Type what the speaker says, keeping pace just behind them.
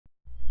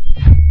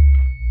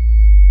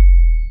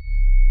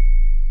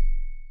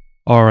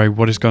Alright,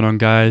 what is going on,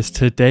 guys?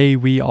 Today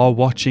we are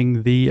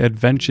watching The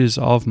Adventures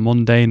of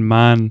Mundane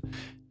Man,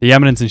 the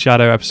Eminence and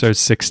Shadow episode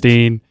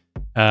 16.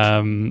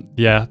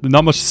 Yeah,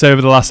 not much to say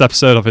over the last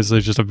episode. Obviously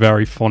just a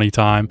very funny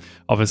time.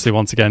 Obviously,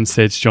 once again,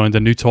 Sid's joined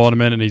a new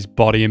tournament and he's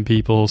bodying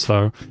people,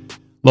 so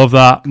love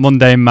that.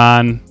 Mundane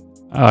Man,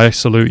 I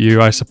salute you,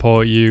 I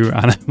support you,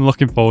 and I'm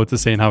looking forward to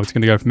seeing how it's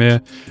going to go from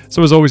here.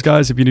 So as always,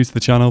 guys, if you're new to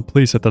the channel,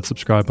 please hit that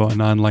subscribe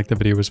button and like the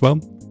video as well.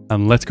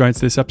 And let's go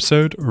into this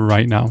episode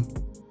right now.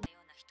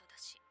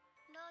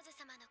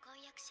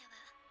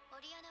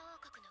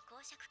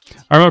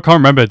 I can't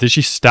remember. Did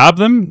she stab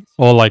them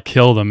or like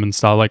kill them and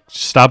stuff? Like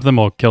stab them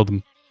or kill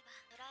them?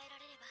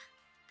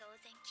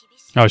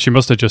 Oh, she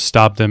must have just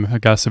stabbed him, I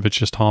guess, if it's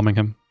just harming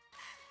him.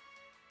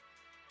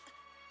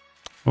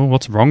 Oh,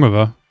 what's wrong with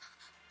her?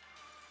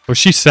 Was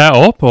she set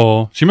up,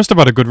 or she must have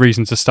had a good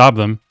reason to stab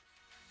them?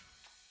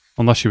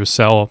 Unless she was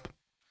set up.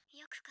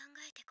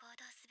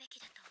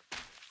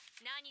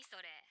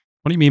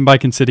 What do you mean by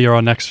consider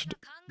our next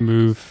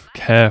move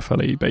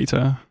carefully,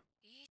 Beta?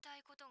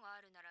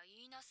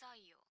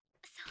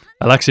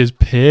 Alexia's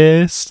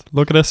pissed.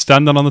 Look at her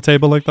standing on the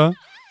table like that.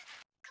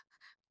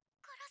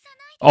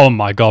 Oh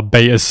my god,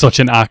 Beta's such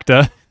an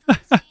actor.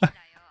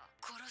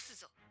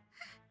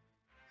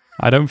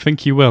 I don't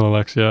think you will,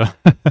 Alexia.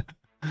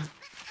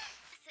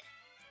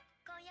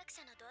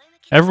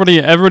 Everybody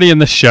in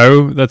the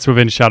show that's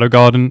within Shadow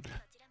Garden,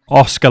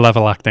 Oscar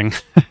level acting.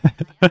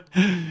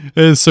 It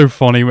is so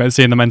funny when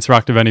seeing them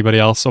interact with anybody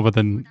else other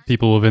than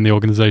people within the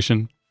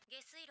organization.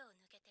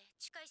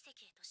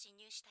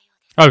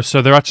 Oh,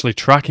 so they're actually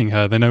tracking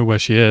her. They know where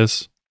she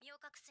is.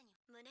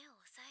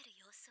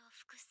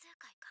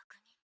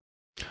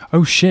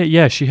 Oh shit,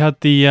 yeah, she had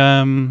the,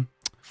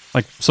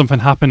 like, something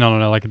happen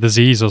on her, like a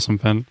disease or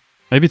something.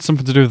 Maybe it's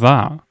something to do with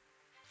that.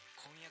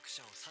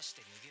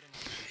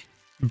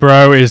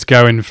 Bro is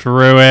going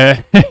through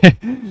it.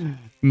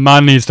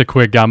 Man needs to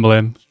quit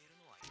gambling.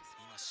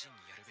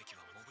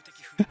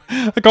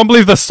 I can't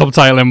believe they're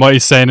subtitling what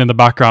he's saying in the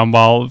background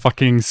while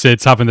fucking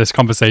Sid's having this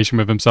conversation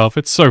with himself.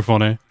 It's so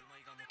funny.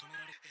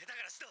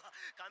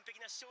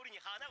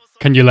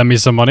 Can you lend me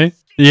some money?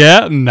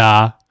 Yeah?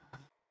 Nah.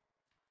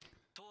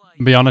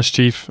 Be honest,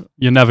 Chief.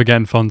 You're never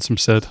getting funds from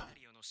Sid.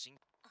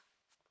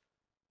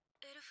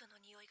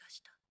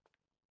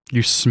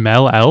 You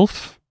smell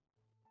elf?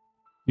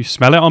 You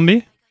smell it on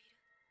me?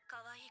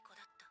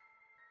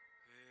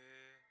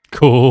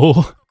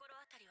 Cool.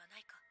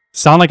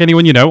 Sound like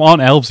anyone you know?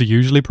 Aren't elves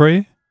usually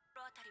pretty?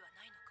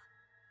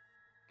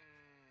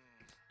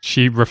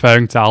 She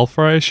referring to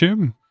Alpha, I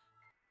assume?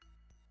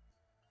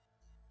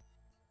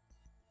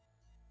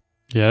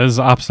 Yeah, this is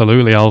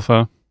absolutely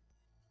Alpha.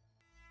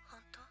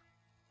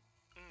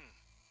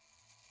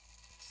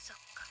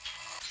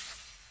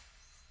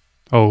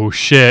 Oh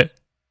shit.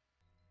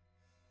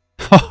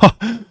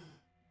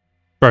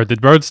 Bro,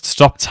 did Rhodes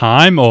stop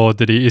time or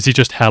is he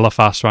just hella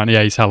fast right now?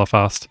 Yeah, he's hella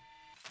fast.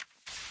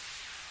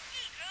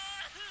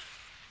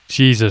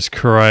 Jesus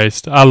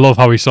Christ. I love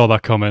how he saw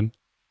that coming.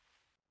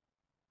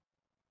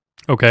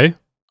 Okay.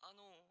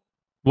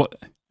 What?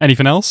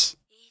 Anything else?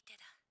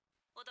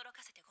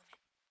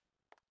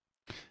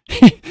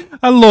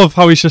 I love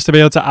how he's just to be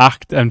able to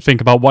act and think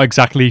about what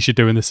exactly he should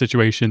do in this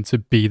situation to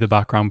be the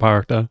background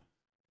character.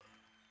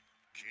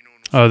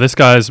 Oh, this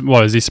guy's...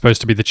 What, is he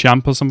supposed to be the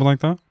champ or something like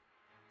that?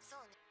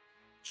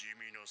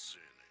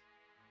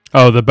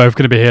 Oh, they're both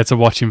going to be here to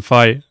watch him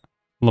fight.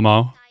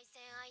 Lamar.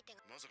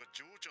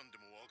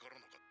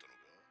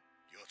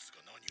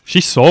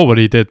 She saw what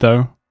he did,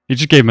 though. He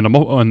just gave him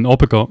an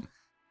uppercut.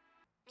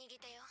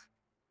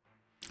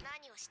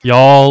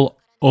 Y'all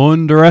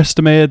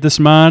underestimated this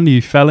man.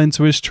 You fell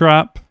into his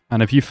trap.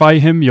 And if you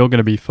fight him, you're going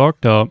to be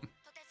fucked up.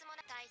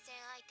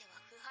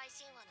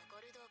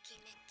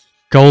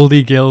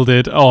 Goldie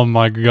Gilded. Oh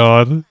my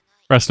god.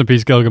 Rest in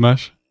peace,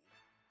 Gilgamesh.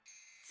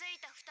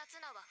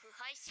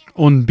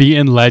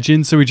 Unbeaten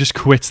legend, so he just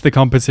quits the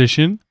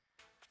competition.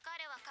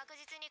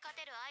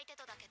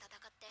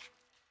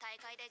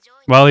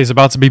 Well, he's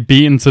about to be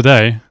beaten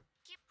today.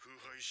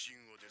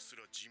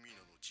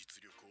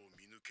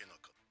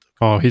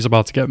 Oh, he's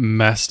about to get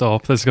messed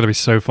up. This is going to be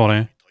so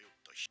funny.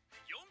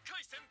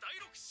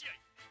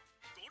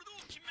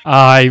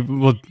 I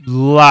would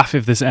laugh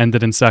if this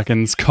ended in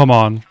seconds. Come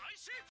on.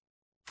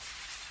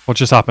 What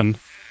just happened?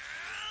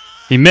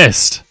 He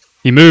missed.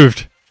 He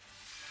moved.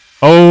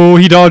 Oh,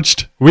 he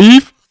dodged.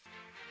 Weave.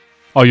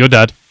 Oh, you're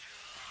dead.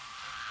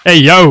 Hey,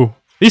 yo.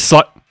 He's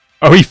oh,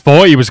 he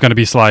thought he was going to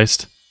be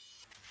sliced.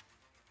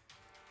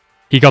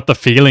 He got the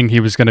feeling he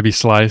was going to be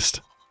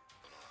sliced.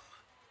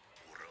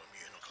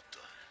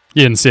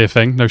 You didn't see a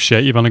thing. No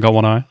shit. You've only got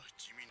one eye.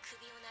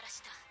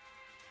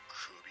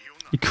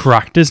 He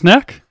cracked his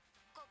neck?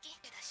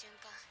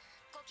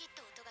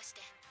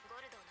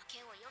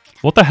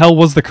 What the hell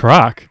was the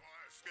crack?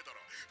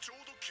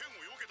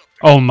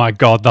 Oh my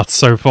god, that's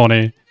so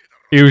funny.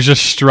 He was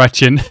just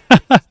stretching.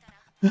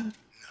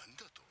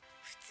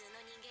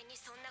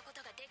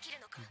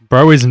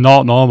 Bro is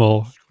not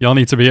normal. Y'all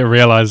need to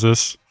realize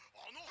this.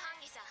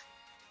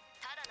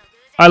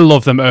 I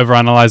love them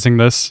overanalyzing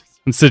this.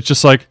 And Sid's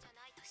just like,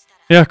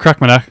 yeah,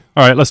 crack my neck.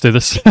 Alright, let's do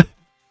this.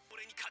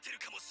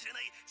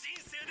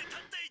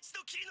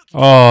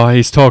 Oh,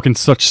 he's talking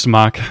such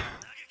smack.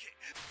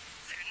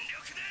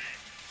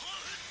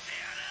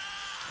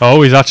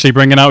 Oh, he's actually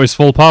bringing out his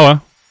full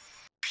power.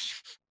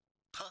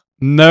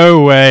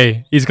 No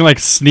way. He's gonna like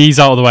sneeze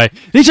out of the way.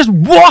 He just,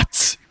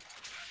 what?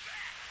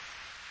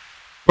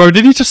 Bro,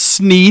 did he just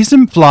sneeze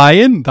and fly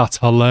in? That's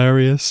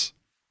hilarious.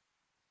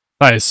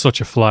 That is such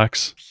a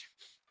flex.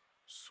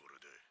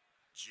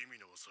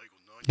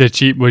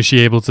 Was she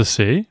able to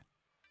see?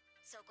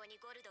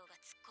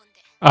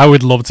 I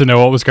would love to know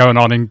what was going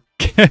on in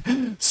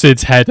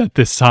Sid's head at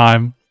this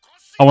time.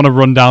 I want to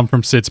run down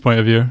from Sid's point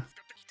of view.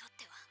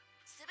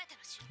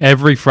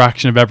 Every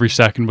fraction of every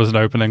second was an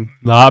opening.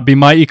 That'd be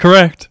mighty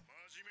correct.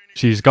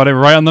 She's got it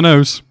right on the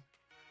nose.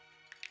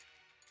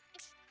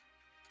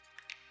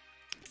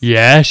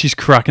 Yeah, she's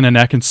cracking her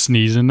neck and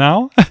sneezing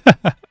now.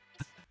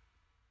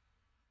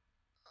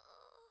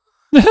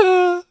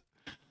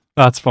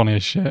 That's funny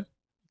as shit.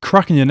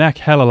 Cracking your neck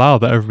hella loud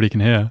that everybody can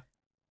hear.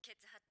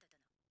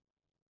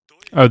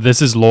 Oh,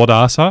 this is Lord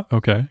Asa?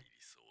 Okay.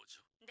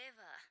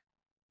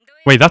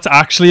 Wait, that's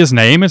actually his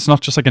name? It's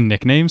not just like a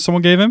nickname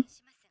someone gave him?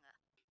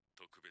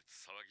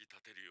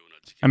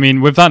 I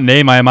mean, with that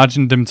name, I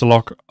imagined him to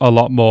look a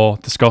lot more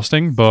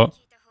disgusting, but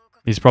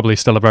he's probably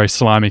still a very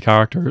slimy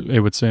character,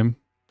 it would seem.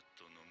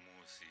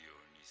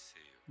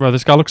 Bro,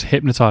 this guy looks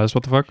hypnotized.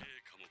 What the fuck?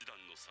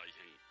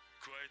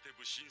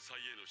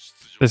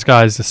 This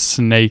guy's a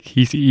snake.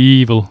 He's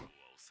evil.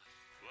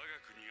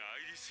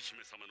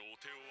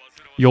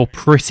 Your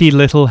pretty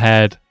little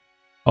head.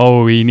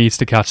 Oh, he needs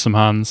to catch some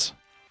hands.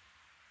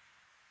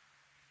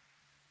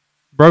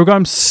 Bro got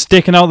him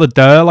sticking out the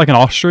dirt like an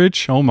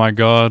ostrich. Oh my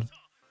god.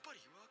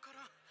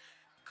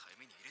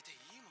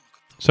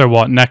 So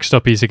what? Next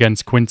up he's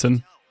against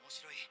Quinton.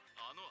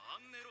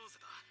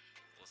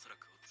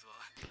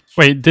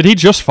 Wait, did he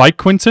just fight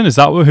Quinton? Is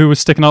that who was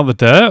sticking out the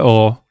dirt,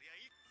 or?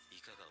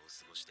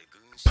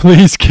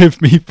 Please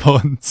give me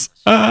puns.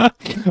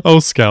 Oh,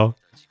 Skell.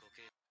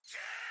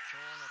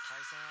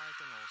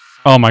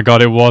 Oh my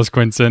god, it was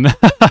Quinton.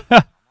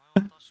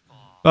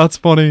 That's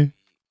funny.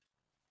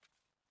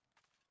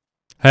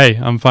 Hey,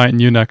 I'm fighting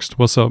you next.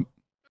 What's up?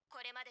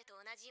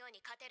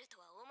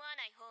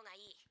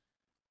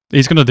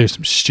 He's gonna do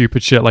some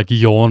stupid shit like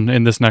yawn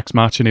in this next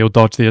match and he'll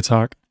dodge the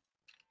attack.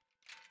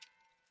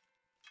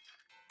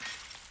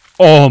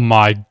 Oh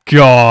my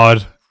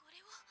god.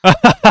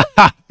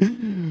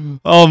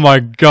 Oh my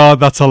god,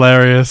 that's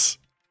hilarious.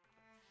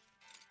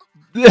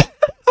 I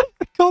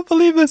can't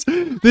believe this.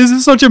 This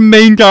is such a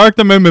main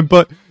character moment,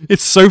 but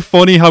it's so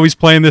funny how he's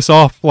playing this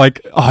off.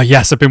 Like, oh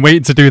yes, I've been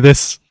waiting to do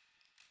this.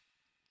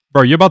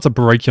 Bro, you're about to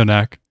break your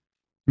neck.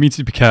 You need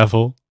to be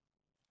careful.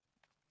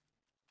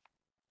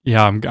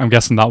 Yeah, I'm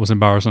guessing that was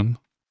embarrassing.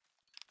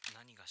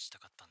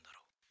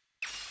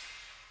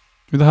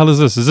 Who the hell is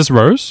this? Is this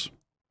Rose?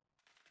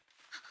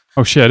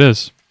 Oh shit, it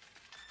is.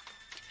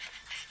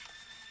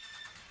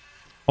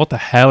 What the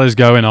hell is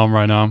going on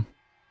right now?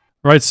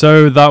 Right,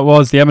 so that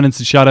was the Eminence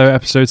in Shadow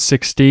episode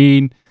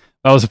 16.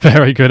 That was a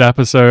very good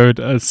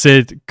episode.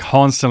 Sid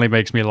constantly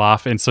makes me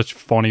laugh in such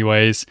funny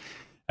ways.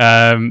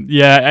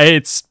 Yeah,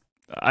 it's...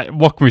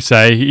 what can we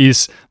say?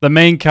 He's the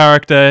main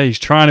character. He's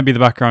trying to be the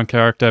background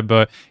character,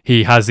 but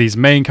he has these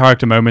main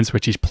character moments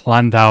which he's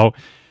planned out.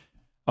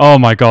 Oh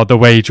my god, the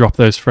way he dropped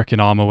those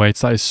freaking armor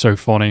weights, that is so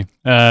funny.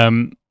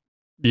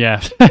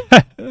 Yeah.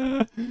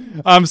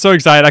 I'm so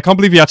excited. I can't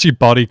believe he actually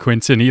bodied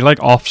Quinton. He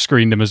like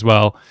off-screened him as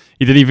well.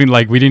 He didn't even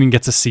like, we didn't even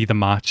get to see the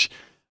match.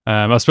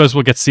 I suppose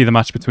we'll get to see the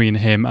match between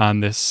him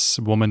and this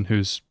woman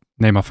whose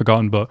name I've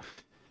forgotten, but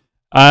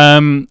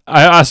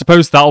I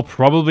suppose that'll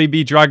probably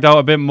be dragged out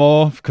a bit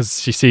more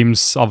because she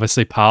seems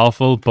obviously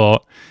powerful,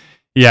 but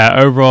yeah,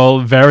 overall,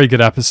 very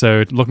good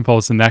episode. Looking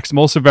forward to the next. I'm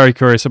also very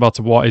curious about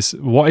what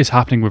is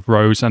happening with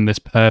Rose and this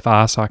perv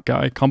Arsak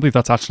guy. I can't believe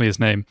that's actually his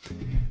name.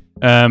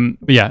 But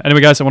yeah,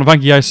 anyway guys, I want to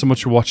thank you guys so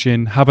much for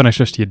watching. Have a nice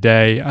rest of your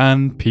day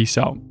and peace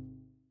out.